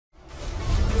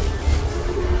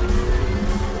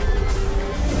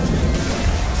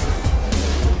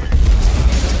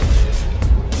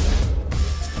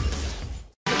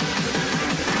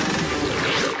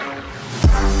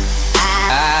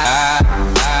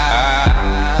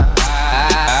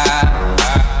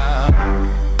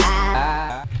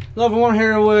Hello everyone,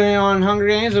 here on Hunger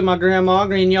Games with my grandma,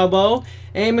 Green Yellow,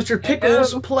 and Mr.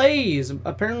 Pickles Plays.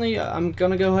 Apparently, I'm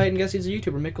gonna go ahead and guess he's a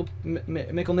YouTuber,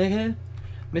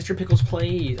 Mr. Pickles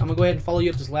Plays. I'm gonna go ahead and follow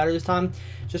you up this ladder this time,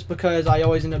 just because I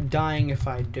always end up dying if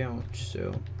I don't,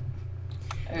 so.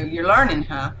 Oh, you're learning,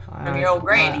 huh? From your old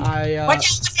granny.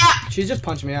 Watch out! She's just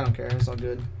punching me, I don't care, it's all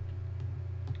good.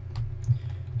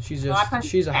 She's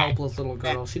a helpless little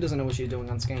girl. She doesn't know what she's doing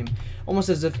on this game. Almost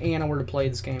as if Anna were to play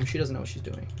this game. She doesn't know what she's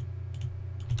doing.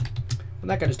 Well,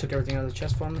 that guy just took everything out of the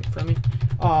chest from me.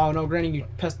 Oh no, Granny, you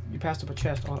passed up a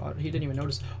chest. Oh, he didn't even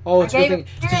notice. Oh, it's a good thing.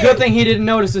 It's a good thing he didn't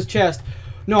notice this chest.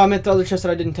 No, I meant the other chest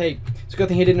that I didn't take. It's a good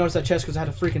thing he didn't notice that chest because I had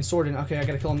a freaking sword in. Okay, I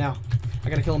gotta kill him now.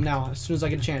 I gotta kill him now as soon as I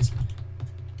get a chance.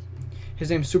 His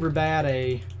name's Super Bad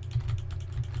A.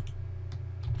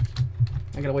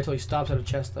 I gotta wait till he stops at a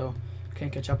chest though.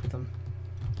 Can't catch up with him.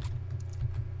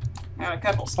 Got a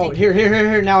couple. Oh,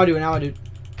 here. Now I do.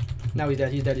 Now he's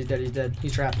dead. He's dead.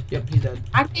 He's trapped. Yep, he's dead.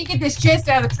 I can't get this chest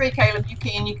out of the tree, Caleb. You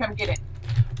can. You come get it.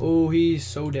 Oh, he's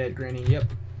so dead, Granny. Yep.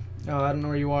 I don't know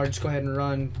where you are. Just go ahead and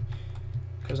run.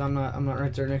 Cause I'm not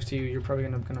right there next to you. You're probably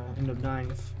gonna end up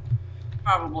dying if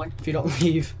you don't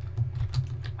leave.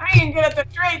 I can get up the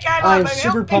tree, Caleb. I'm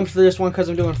super pumped for this one because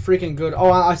I'm doing freaking good.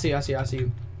 Oh, I see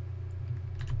you.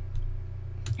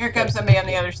 Here comes somebody on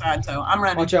the other side, so I'm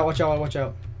running. Watch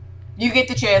out. You get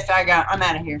the chest. I'm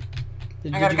out of here.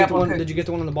 Did you get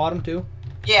the one on the bottom too?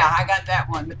 Yeah, I got that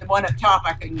one, but the one up top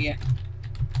I couldn't get.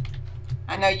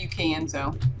 I know you can,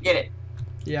 so get it.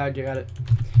 Yeah, I got it.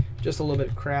 Just a little bit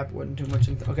of crap. Wasn't too much.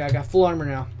 Okay, I got full armor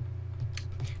now.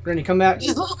 Granny, come back.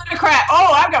 Just a little bit of crap.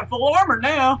 Oh, I've got full armor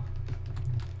now.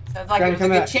 Sounds like Granny, it was a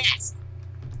good chest.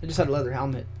 I just had a leather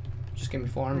helmet. Just gave me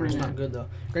full armor. It's not good though.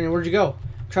 Granny, where'd you go?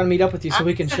 I'm trying to meet up with you so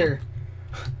we can share.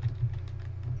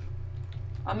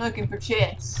 I'm looking for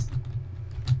chests.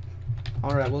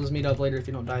 Alright, we'll just meet up later if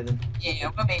you don't die then. Yeah,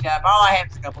 we'll meet up. All I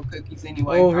have is a couple cookies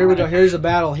anyway. Oh, here we go. Here's a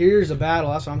battle.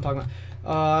 That's what I'm talking about.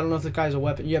 I don't know if the guy's a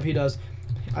weapon. Yep, he does.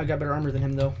 I got better armor than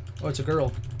him though. Oh, it's a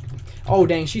girl. Oh,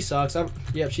 dang, she sucks.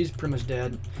 Yep, she's pretty much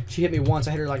dead. She hit me once.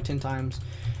 I hit her like 10 times.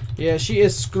 Yeah, she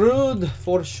is screwed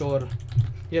for sure.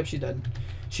 Yep, she's dead.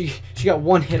 She got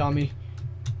one hit on me.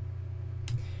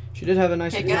 She did have a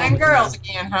nice. Picking on girls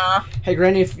again, huh? Hey,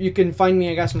 Granny, if you can find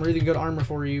me, I got some really good armor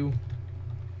for you.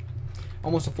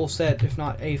 Almost a full set, if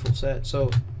not a full set. So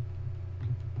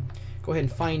go ahead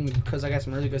and find me because I got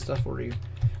some really good stuff for you.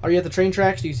 Are you at the train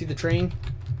tracks? Do you see the train?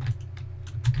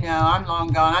 No, I'm long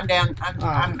gone. I'm down.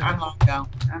 I'm long gone.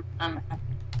 I'm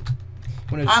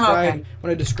Want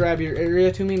to describe your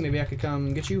area to me? Maybe I could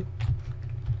come get you.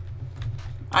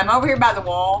 I'm over here by the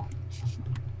wall.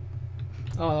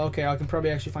 Oh, okay. I can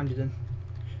probably actually find you then,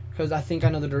 because I think I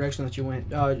know the direction that you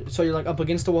went. So you're like up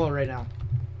against the wall right now.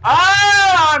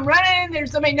 Oh, I'm running.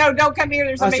 There's somebody. No, don't come here.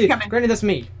 There's somebody coming. Granny, that's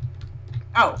me.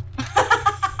 Oh.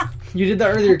 You did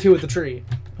that earlier too with the tree.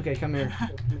 Okay, come here.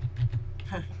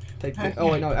 Take that.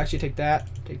 Oh wait, no. Actually, take that,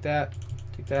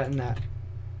 and that.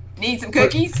 Need some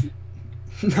cookies?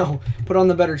 No. Put on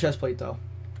the better chest plate though.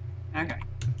 Okay.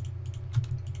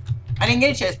 I didn't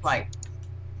get a chest plate.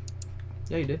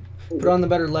 Yeah, you did. Put on the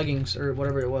better leggings or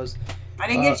whatever it was. I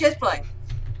didn't get a chest plate.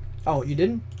 Oh, you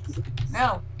didn't?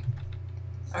 No.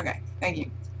 Okay, thank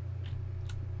you.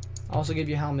 I'll also give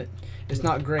you a helmet. It's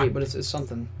not great, but it's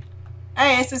something.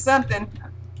 Hey, this is something.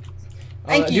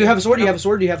 Thank you. Do you have a sword? Do you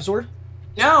have a sword?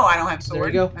 No, I don't have a sword. There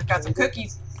you go. I've got some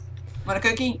cookies. Want a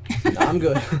cookie? No, I'm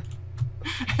good.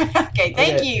 Okay,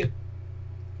 thank you.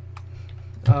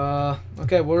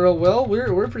 Okay,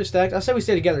 we're pretty stacked. I say we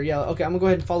stay together. Yeah. Okay, I'm gonna go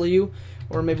ahead and follow you,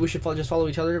 or maybe we should just follow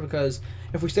each other because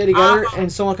if we stay together and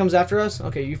someone comes after us,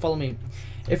 okay, you follow me.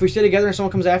 If we stay together and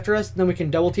someone comes after us, then we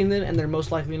can double team them, and they're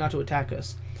most likely not to attack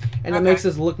us, and it makes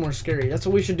us look more scary. That's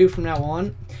what we should do from now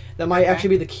on. That might actually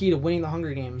be the key to winning the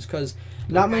Hunger Games, because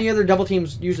not many other double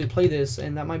teams usually play this,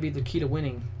 and that might be the key to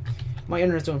winning. My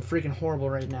internet's doing freaking horrible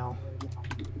right now.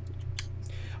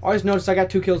 I always noticed I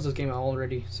got 2 kills this game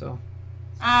already, so.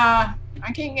 I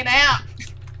can't get out.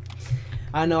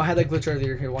 I know, I had that glitch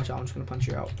earlier. Here, watch out. I'm just going to punch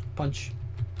you out. Punch.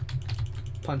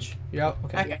 You're out?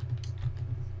 Okay.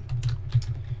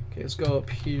 Okay, let's go up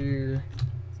here.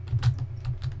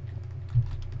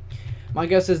 My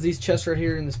guess is these chests right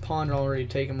here in this pond are already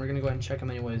taken. We're going to go ahead and check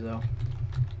them anyways, though.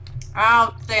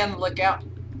 I'll stay on the lookout.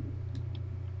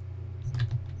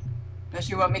 Unless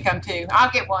you want me to come too. I'll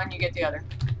get one, you get the other.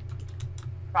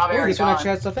 Probably already this one actually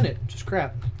has stuff in it. Just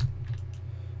crap.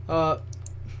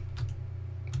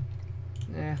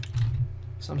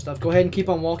 Some stuff. Go ahead and keep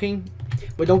on walking.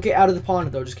 But don't get out of the pond,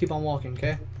 though. Just keep on walking,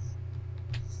 okay?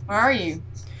 Where are you?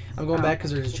 I'm going back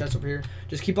because there's a chest over here.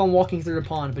 Just keep on walking through the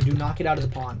pond, but do not get out of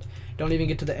the pond. Don't even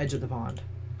get to the edge of the pond.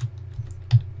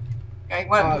 Okay,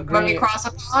 want me to cross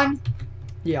a pond?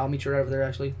 Yeah, I'll meet you right over there,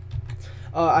 actually.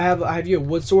 I have you a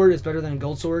wood sword. It's better than a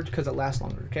gold sword because it lasts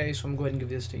longer. Okay, so I'm going to go ahead and give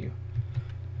this to you.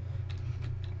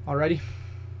 Alrighty?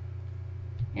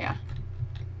 Yeah.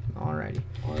 Alrighty.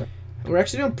 We're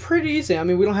actually doing pretty easy. I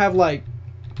mean, we don't have, like,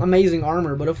 amazing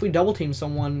armor, but if we double team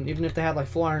someone, even if they had, like,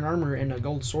 full iron armor and a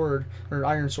gold sword, or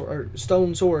iron sword, or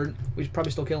stone sword, we'd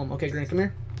probably still kill them. Okay, Granny, come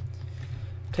here.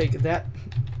 Take that.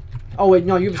 Oh, wait,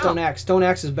 no, you have a stone axe. Stone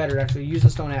axe is better, actually. Use the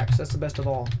stone axe. That's the best of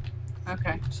all.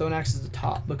 Okay. Stone axe is the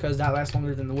top because that lasts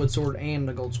longer than the wood sword and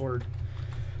the gold sword.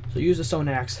 So use the stone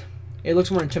axe. It looks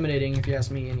more intimidating if you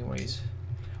ask me, anyways.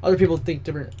 Other people think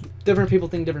different people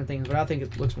think different things, but I think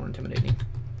it looks more intimidating.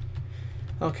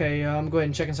 Okay, I'm go ahead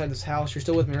and check inside this house. You're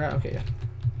still with me, right? Okay, yeah.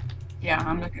 Yeah,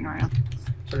 I'm looking around.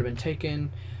 Sort of been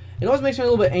taken. It always makes me a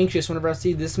little bit anxious whenever I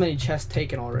see this many chests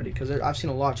taken already, because I've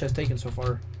seen a lot of chests taken so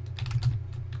far.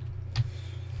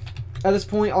 At this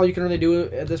point, all you can really do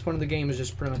at this point of the game is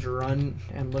just pretty much run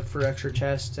and look for extra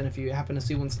chests, and if you happen to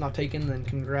see one that's not taken, then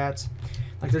congrats.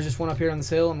 Like, there's just one up here on this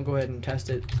hill. I'm going to go ahead and test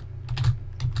it.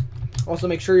 Also,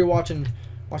 make sure you're watching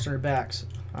your backs.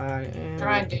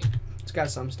 Trying to. It's got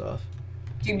some stuff.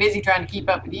 Too busy trying to keep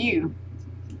up with you.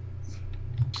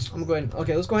 I'm going to go ahead.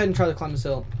 Okay, let's go ahead and try to climb this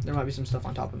hill. There might be some stuff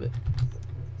on top of it.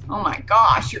 Oh my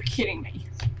gosh, you're kidding me.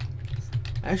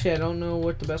 Actually, I don't know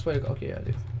what the best way to go. Okay, yeah, I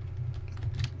do.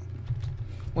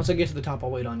 Once I get to the top,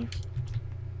 I'll wait on you.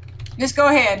 Just go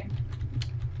ahead.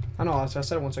 I know, I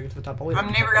said it once I get to the top, I'll wait on you.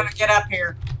 I'm never going to get up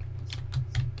here.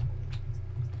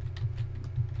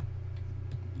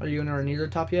 Are you nowhere near the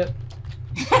top yet?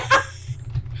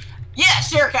 Yeah,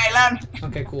 sure, Caleb.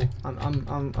 Okay, cool.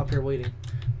 I'm up here waiting.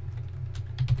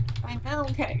 I know,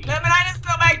 okay. But I just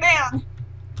fell back down.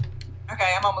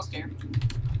 Okay, I'm almost here.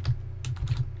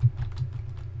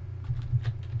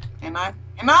 Am I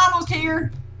almost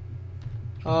here?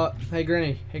 Hey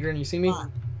Granny. Hey Granny, you see me?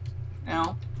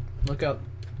 No. Look up.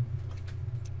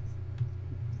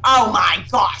 Oh my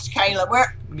gosh, Caleb,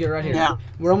 where? Get right here. No.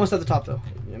 We're almost at the top though.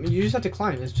 I mean, you just have to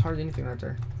climb. It's hardly anything right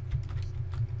there.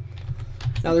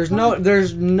 Now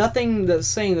there's nothing that's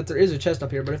saying that there is a chest up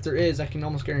here, but if there is, I can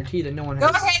almost guarantee that no one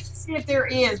has. Go ahead and see if there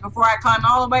is before I climb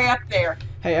all the way up there.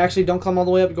 Hey, actually, don't climb all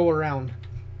the way up. Go around.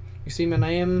 You see my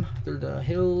name through the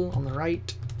hill on the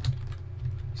right.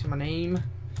 See my name?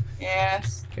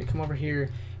 Yes. Okay, come over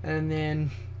here, and then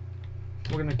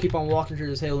we're gonna keep on walking through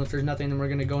this hill. And if there's nothing, then we're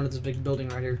gonna go into this big building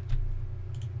right here.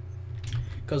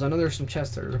 Because I know there's some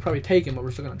chests there. They're probably taken, but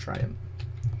we're still gonna try them.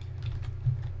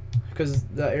 Because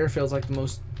the airfield's like the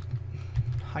most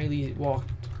highly walked,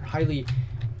 highly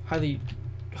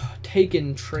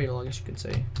taken trail, I guess you could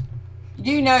say. You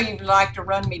do know you'd like to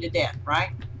run me to death,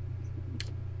 right?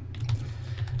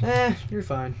 You're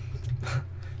fine.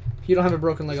 You don't have a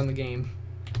broken leg on the game.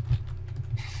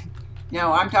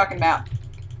 No, I'm talking about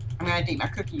I'm gonna eat my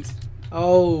cookies.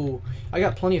 Oh, I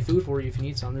got plenty of food for you if you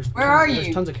need some. There's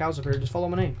There's tons of cows up here. Just follow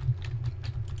my name.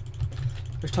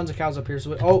 There's tons of cows up here.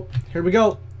 So oh, here we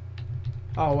go.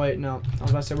 Oh wait, no. I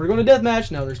was about to say we're going to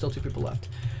deathmatch. No, there's still 2 people left.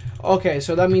 Okay,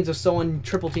 so that means if someone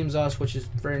triple teams us, which is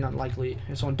very not likely,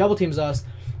 if someone double teams us,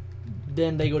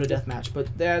 then they go to deathmatch.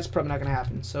 But that's probably not going to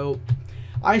happen. So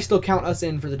I still count us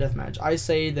in for the deathmatch. I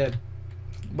say that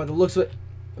by the looks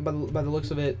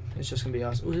of it, it's just gonna be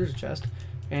us. Oh, here's a chest,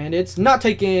 and it's not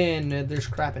taken. There's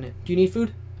crap in it. Do you need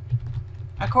food?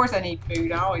 Of course I need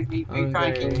food. I always need food. Okay.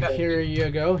 Trying to keep up. Here you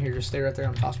go. Here, just stay right there.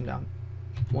 I'm tossing down.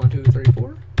 1, 2, 3,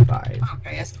 4, 5.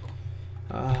 Okay, that's cool.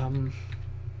 I'm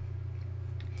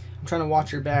trying to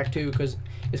watch your back too, because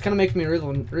it's kind of making me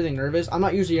really nervous. I'm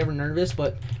not usually ever nervous,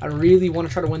 but I really want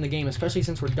to try to win the game, especially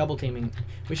since we're double teaming.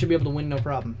 We should be able to win no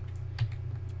problem.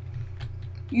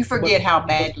 You forget how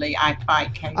badly I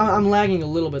fight, Caleb. I'm lagging a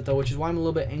little bit though, which is why I'm a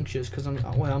little bit anxious. Because I'm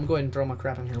going to go ahead and throw my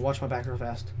crap in here. Watch my back real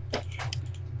fast.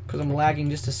 Because I'm lagging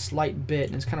just a slight bit,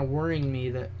 and it's kind of worrying me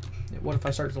that what if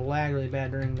I start to lag really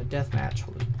bad during the death match?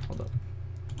 Hold up.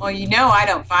 Well, you know I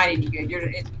don't fight any good.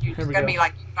 It's gonna be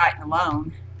like you fighting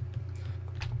alone.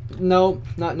 No,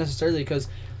 not necessarily, because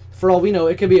for all we know,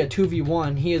 it could be a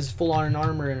 2v1. He has full iron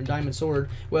armor and a diamond sword.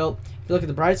 Well, if you look at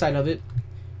the bright side of it,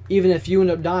 even if you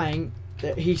end up dying,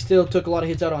 he still took a lot of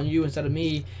hits out on you instead of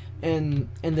me, and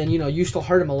then you still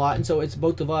hurt him a lot, and so it's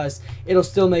both of us. It'll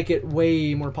still make it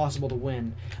way more possible to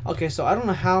win. Okay, so I don't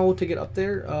know how to get up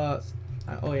there.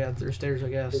 Oh yeah, there's stairs, I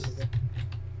guess.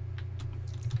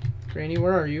 Granny,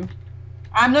 where are you?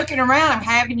 I'm looking around. I'm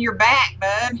having your back,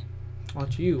 bud.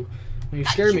 Watch you. When you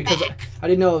scared me, because I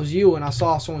didn't know it was you, and I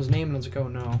saw someone's name, and I was like, oh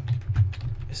no,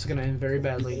 this is gonna end very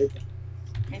badly.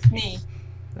 It's me.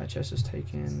 That chest is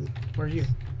taken. Where are you?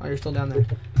 Oh, you're still down there.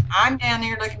 I'm down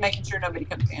here looking, making sure nobody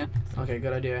comes in. Okay,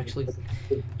 good idea, actually.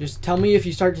 Just tell me if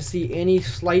you start to see any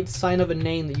slight sign of a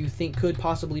name that you think could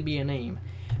possibly be a name.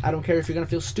 I don't care if you're going to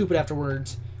feel stupid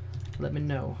afterwards. Let me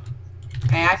know.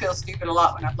 Man, I feel stupid a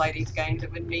lot when I play these games.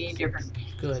 It wouldn't be any different.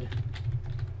 Good.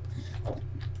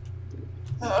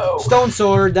 Oh. Stone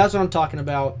sword, that's what I'm talking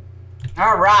about.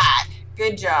 All right.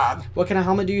 Good job. What kind of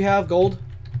helmet do you have? Gold?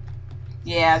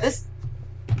 Yeah, this...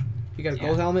 You got a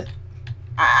gold helmet?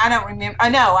 I don't remember. I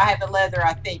know, I have the leather,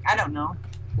 I think. I don't know.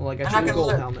 Well, I got you a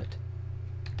gold helmet.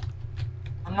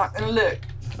 I'm not going to look.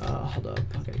 Hold up.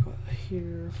 I gotta go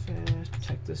here fast.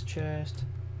 Protect this chest.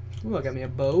 Ooh, I got me a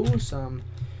bow. Some...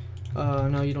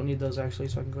 no, you don't need those, actually,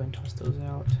 so I can go ahead and toss those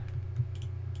out.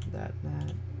 That.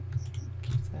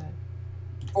 Keep that.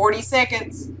 40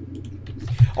 seconds.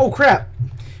 Oh, crap!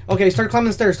 Okay, start climbing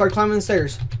the stairs. Start climbing the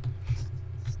stairs.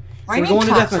 We're going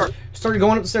to deathmatch. Start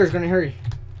going up the stairs. Gonna hurry.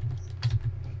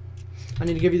 I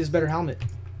need to give you this better helmet.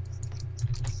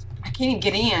 I can't even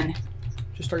get in.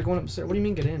 Just start going up the stairs. What do you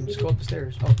mean get in? Just go up the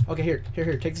stairs. Oh, okay, here.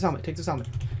 Take this helmet. Take this helmet.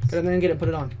 Get in there and get it. Put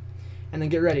it on. And then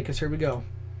get ready, because here we go.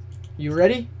 You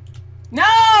ready? No!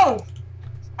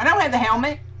 I don't have the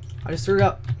helmet. I just threw it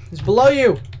up. It's below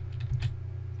you.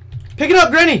 Pick it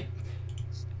up, Granny.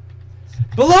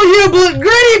 Below you, Granny,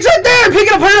 it's right there. Pick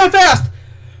it up. Put it on fast.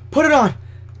 Put it on.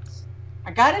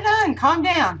 I got it on. Calm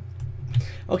down.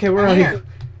 Okay, we're on here.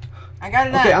 I got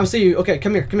it on. Okay, I'm seeing you. Okay,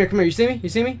 come here. You see me? You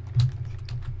see me?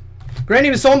 Granny,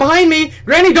 there's someone behind me.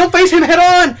 Granny, don't face him head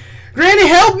on. Granny,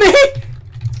 help me.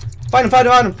 Find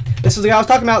him. This is the guy I was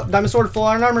talking about. Diamond sword, full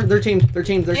iron armor. They're teamed. They're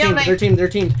teamed.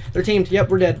 Yep,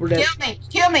 we're dead.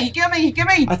 Kill me.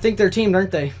 I think they're teamed,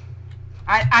 aren't they?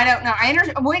 I don't know.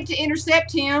 I went to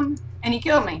intercept him, and he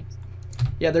killed me.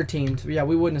 Yeah, they're teamed. Yeah,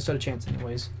 we wouldn't have stood a chance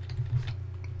anyways.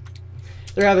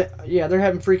 They're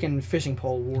having freaking fishing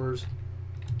pole wars.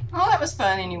 Oh, that was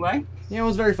fun anyway. Yeah, it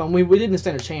was very fun. We didn't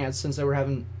stand a chance since they were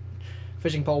having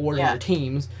fishing pole wars in their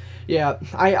teams. Yeah,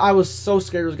 I was so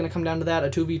scared it was going to come down to that. A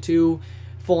 2v2,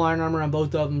 full iron armor on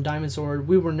both of them, diamond sword.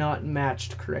 We were not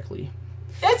matched correctly.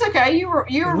 That's okay. You were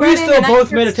We still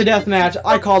both made it to deathmatch.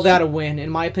 I call that a win. In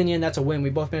my opinion, that's a win. We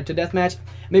both made it to deathmatch.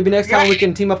 Maybe next time we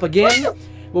can team up again.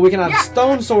 But we can have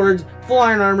stone swords, full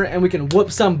iron armor, and we can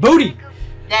whoop some booty.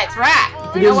 That's right.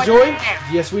 If you did enjoy,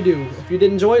 yes we do. If you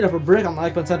did enjoy it, up a brick on the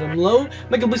like button, send them low,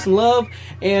 make a blue some love,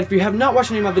 and if you have not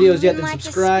watched any of my videos yet, then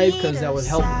subscribe because that would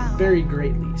help very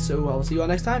greatly. So I will see you all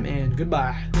next time, and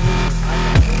goodbye.